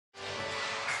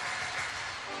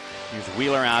Here's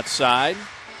Wheeler outside.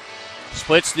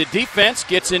 Splits the defense,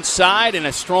 gets inside, and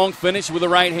a strong finish with the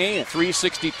right hand.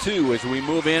 3:62 as we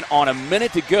move in on a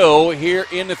minute to go here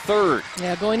in the third.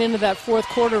 Yeah, going into that fourth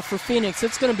quarter for Phoenix,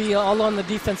 it's going to be all on the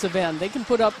defensive end. They can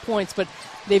put up points, but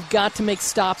they've got to make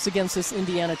stops against this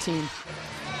Indiana team.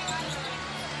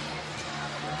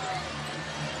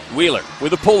 Wheeler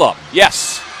with a pull-up.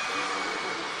 Yes.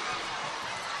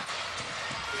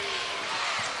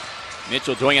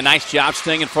 Mitchell doing a nice job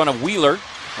staying in front of Wheeler.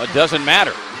 It doesn't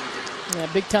matter. Yeah,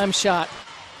 big-time shot.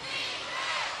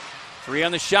 3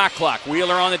 on the shot clock.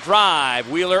 Wheeler on the drive.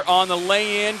 Wheeler on the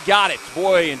lay-in. Got it.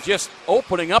 Boy, and just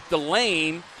opening up the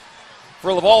lane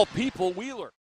for, of all people, Wheeler.